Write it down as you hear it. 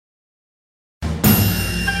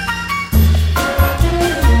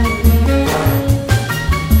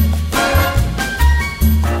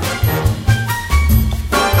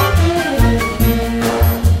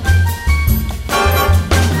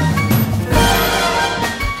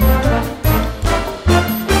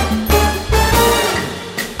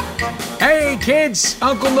It's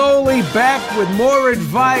Uncle Noli back with more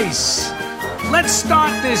advice. Let's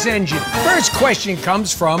start this engine. First question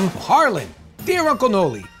comes from Harlan. Dear Uncle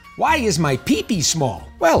Noli, why is my pee-pee small?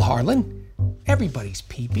 Well, Harlan, everybody's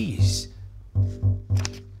pee-pee is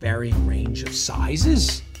varying range of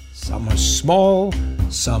sizes. Some are small,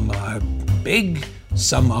 some are big,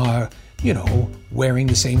 some are, wearing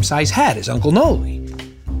the same size hat as Uncle Noli.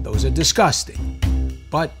 Those are disgusting.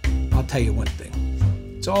 But I'll tell you one thing.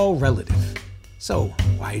 It's all relative. So,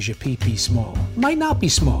 why is your pee-pee small? It might not be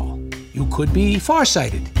small. You could be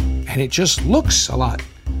farsighted, and it just looks a lot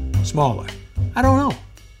smaller. I don't know.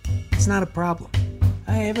 It's not a problem.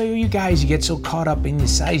 You guys get so caught up in the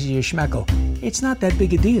size of your schmeckle. It's not that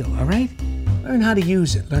big a deal, all right? Learn how to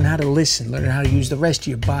use it. Learn how to listen. Learn how to use the rest of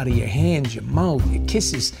your body, your hands, your mouth, your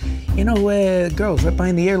kisses. Girls right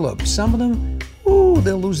behind the earlobe. Some of them,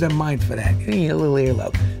 they'll lose their mind for that. You need a little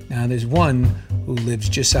earlobe. Now, there's one who lives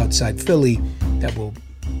just outside Philly that will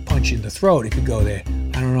punch you in the throat if you go there.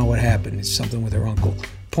 I don't know what happened. It's something with her uncle.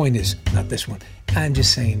 Point is, not this one. I'm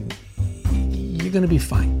just saying, you're going to be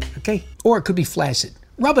fine, okay? Or it could be flaccid.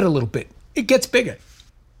 Rub it a little bit. It gets bigger.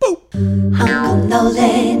 Boop. Uncle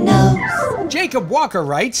Noli knows. Jacob Walker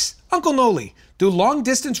writes, Uncle Noli, do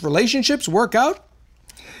long-distance relationships work out?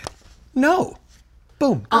 No.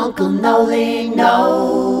 Boom. Uncle Noli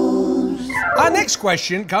knows. Our next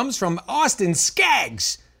question comes from Austin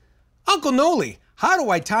Skaggs. Uncle Noli, how do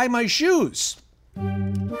I tie my shoes?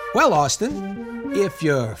 Well, Austin, if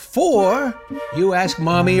you're 4, you ask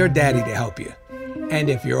mommy or daddy to help you. And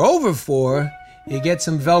if you're over 4, you get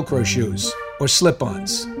some Velcro shoes or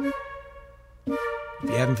slip-ons. If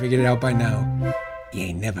you haven't figured it out by now, you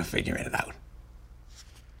ain't never figuring it out.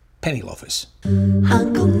 Penny loafers.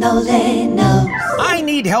 Uncle Noli knows. I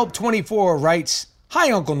Need Help 24 writes,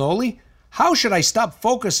 Hi, Uncle Noli. How should I stop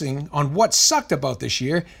focusing on what sucked about this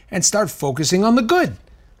year and start focusing on the good?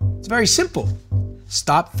 It's very simple.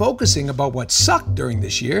 Stop focusing about what sucked during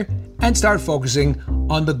this year and start focusing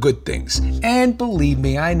on the good things. And believe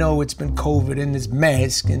me, I know it's been COVID and it's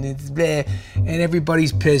mask and it's bleh, and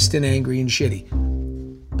everybody's pissed and angry and shitty.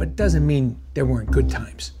 But it doesn't mean there weren't good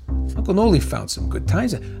times. Uncle Noli found some good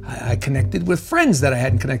times. I connected with friends that I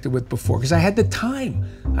hadn't connected with before because I had the time.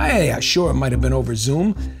 Sure, it might have been over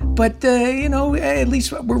Zoom, but at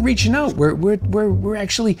least we're reaching out. We're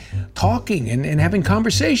actually talking and having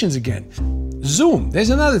conversations again. Zoom, there's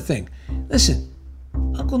another thing. Listen,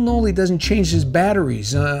 Uncle Noli doesn't change his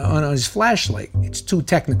batteries on his flashlight. It's too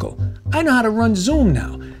technical. I know how to run Zoom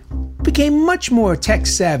now. Became much more tech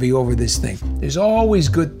savvy over this thing. There's always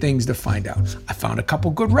good things to find out. I found a couple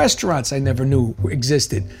good restaurants I never knew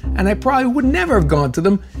existed, and I probably would never have gone to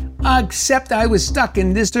them, except I was stuck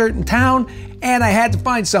in this certain town and I had to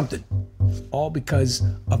find something. All because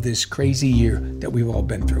of this crazy year that we've all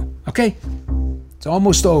been through. Okay? It's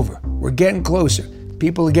almost over. We're getting closer.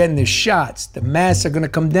 People are getting their shots. The masks are gonna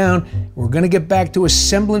come down. We're gonna get back to a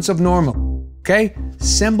semblance of normal. Okay?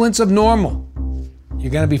 Semblance of normal. You're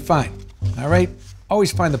gonna be fine, all right?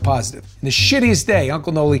 Always find the positive. In the shittiest day,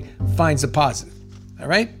 Uncle Noli finds the positive, all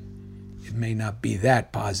right? It may not be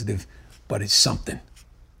that positive, but it's something.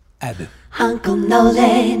 Uncle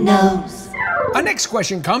Noli knows. Our next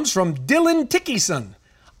question comes from Dylan Tickison.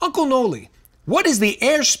 Uncle Noli, what is the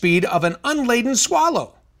airspeed of an unladen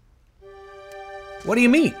swallow? What do you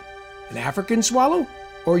mean? An African swallow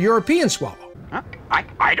or European swallow? Huh?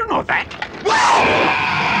 I don't know that.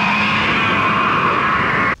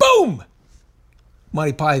 Boom!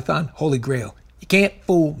 Monty Python, Holy Grail. You can't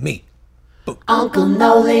fool me. Boom. Uncle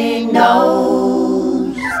Noli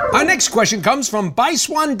knows. Our next question comes from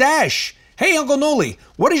Biswan Dash. Hey, Uncle Noli,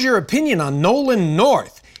 what is your opinion on Nolan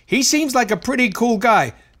North? He seems like a pretty cool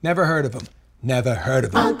guy. Never heard of him. Never heard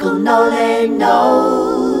of him. Uncle Noli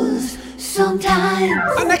knows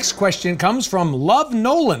sometimes. Our next question comes from Love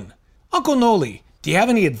Nolan. Uncle Noli, do you have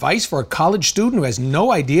any advice for a college student who has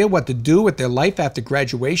no idea what to do with their life after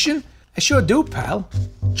graduation? I sure do, pal.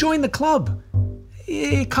 Join the club.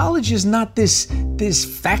 College is not this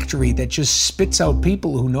factory that just spits out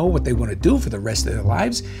people who know what they want to do for the rest of their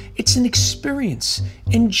lives. It's an experience.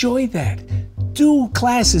 Enjoy that. Do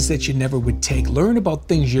classes that you never would take. Learn about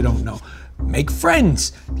things you don't know. Make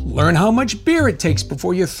friends. Learn how much beer it takes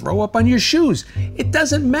before you throw up on your shoes. It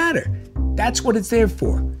doesn't matter. That's what it's there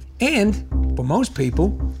for. And for most people,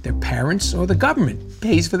 their parents or the government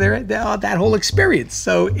pays for that whole experience.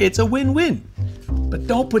 So it's a win-win. But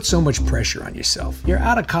don't put so much pressure on yourself. You're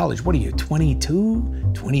out of college. What are you,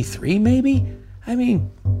 22, 23 maybe? I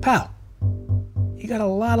mean, pal, you got a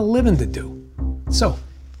lot of living to do. So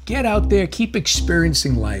get out there, keep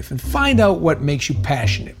experiencing life, and find out what makes you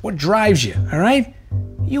passionate, what drives you, all right?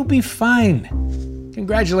 You'll be fine.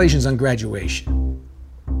 Congratulations on graduation.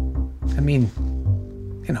 I mean,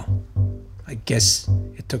 I guess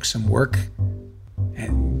it took some work,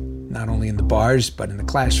 and not only in the bars, but in the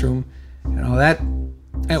classroom and all that.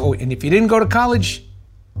 Oh, and if you didn't go to college,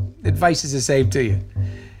 advice is the same to you.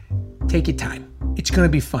 Take your time. It's gonna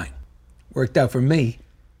be fine. Worked out for me.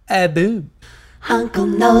 Boom. Uncle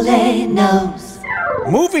Noli knows.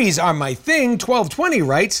 Movies are my thing. 1220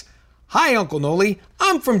 writes, "Hi, Uncle Noli.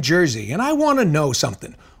 I'm from Jersey, and I want to know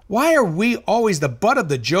something. Why are we always the butt of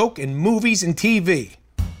the joke in movies and TV?"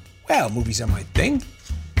 Well, movies are my thing.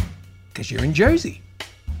 Because you're in Jersey.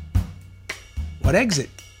 What exit?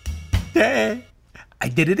 I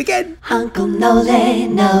did it again. Uncle Noli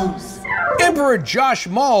knows. Emperor Josh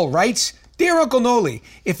Mall writes, "Dear Uncle Noli,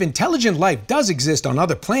 if intelligent life does exist on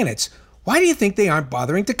other planets, why do you think they aren't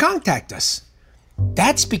bothering to contact us?"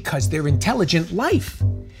 That's because they're intelligent life,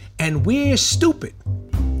 and we're stupid.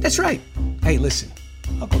 That's right. Hey, listen,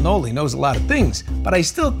 Uncle Noli knows a lot of things, but I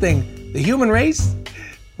still think the human race,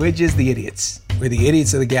 we're just the idiots. We're the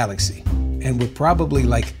idiots of the galaxy, and we're probably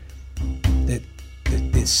like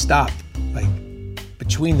the stop, like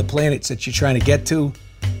between the planets that you're trying to get to,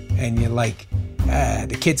 and you're like,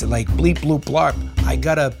 the kids are like, bleep, bloop, blarp, I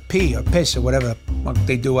gotta pee or piss or whatever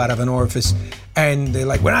they do out of an orifice, and they're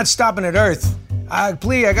like, we're not stopping at Earth.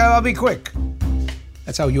 Please, I'll be quick.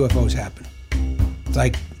 That's how UFOs happen. It's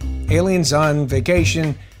like aliens on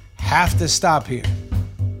vacation have to stop here.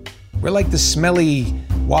 We're like the smelly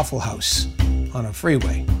Waffle House on a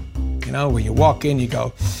freeway, where you walk in, you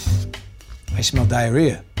go, I smell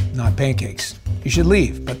diarrhea, not pancakes. You should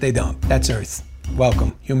leave, but they don't. That's Earth.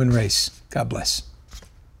 Welcome, human race. God bless.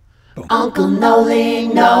 Boom. Uncle Noli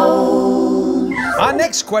knows. Our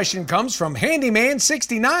next question comes from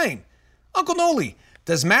Handyman69. Uncle Noli,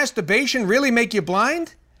 does masturbation really make you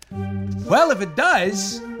blind? Well, if it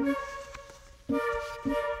does,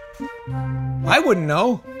 I wouldn't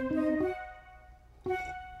know.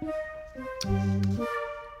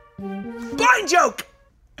 Blind joke!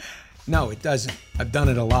 No, it doesn't. I've done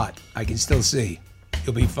it a lot. I can still see.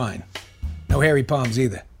 You'll be fine. No hairy palms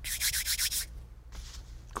either.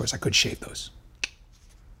 Of course, I could shave those.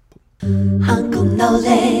 Uncle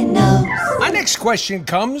Noli knows. Our next question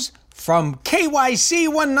comes from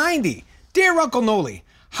KYC190. Dear Uncle Noli,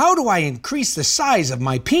 how do I increase the size of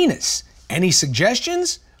my penis? Any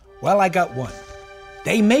suggestions? Well, I got one.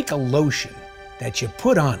 They make a lotion that you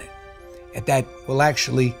put on it, and that will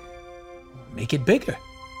actually make it bigger.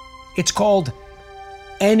 It's called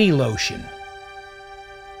Any Lotion.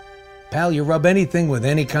 Pal, you rub anything with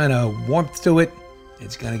any kind of warmth to it,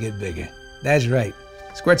 it's gonna get bigger. That's right.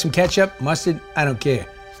 Squirt some ketchup, mustard, I don't care.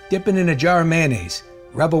 Dip it in a jar of mayonnaise.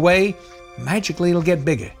 Rub away, magically it'll get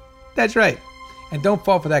bigger. That's right. And don't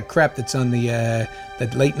fall for that crap that's on the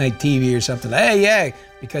that late night TV or something. Hey, yeah,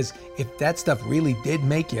 because if that stuff really did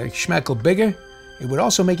make your schmeckle bigger, it would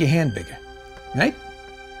also make your hand bigger, right?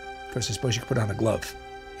 Of course, I suppose you could put on a glove.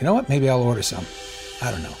 You know what? Maybe I'll order some. I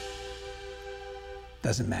don't know.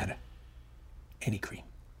 Doesn't matter. Any cream.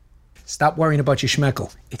 Stop worrying about your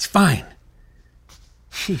schmeckle. It's fine.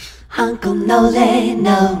 Uncle Noli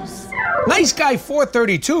knows. Nice Guy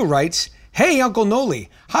 432 writes, "Hey, Uncle Noli,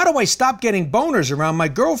 how do I stop getting boners around my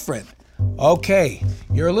girlfriend?" Okay,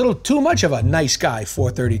 you're a little too much of a nice guy,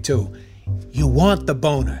 432. You want the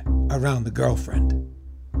boner around the girlfriend,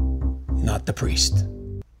 not the priest.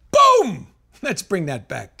 Boom! Let's bring that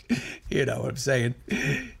back. You know what I'm saying?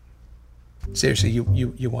 Seriously,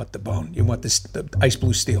 you want the bone. You want the ice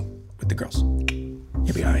blue steel with the girls.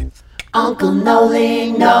 You'll be all right. Uncle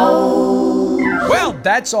Noli knows. Well,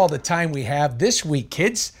 that's all the time we have this week,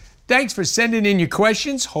 kids. Thanks for sending in your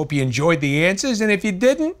questions. Hope you enjoyed the answers. And if you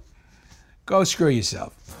didn't, go screw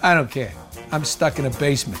yourself. I don't care. I'm stuck in a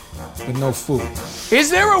basement with no food. Is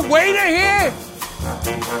there a waiter here?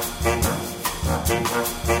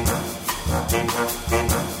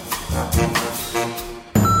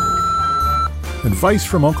 Advice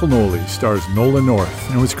from Uncle Noli stars Nola North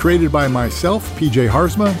and was created by myself, PJ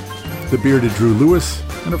Harzma, the bearded Drew Lewis,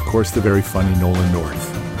 and of course the very funny Nolan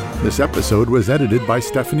North. This episode was edited by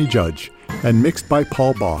Stephanie Judge and mixed by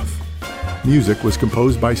Paul Both. Music was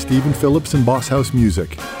composed by Stephen Phillips and Boss House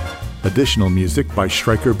Music. Additional music by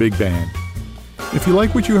Stryker Big Band. If you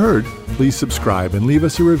like what you heard, please subscribe and leave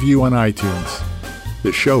us a review on iTunes.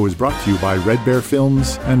 This show is brought to you by Red Bear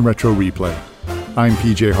Films and Retro Replay. I'm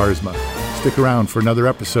PJ Harzma. Stick around for another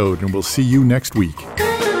episode and we'll see you next week.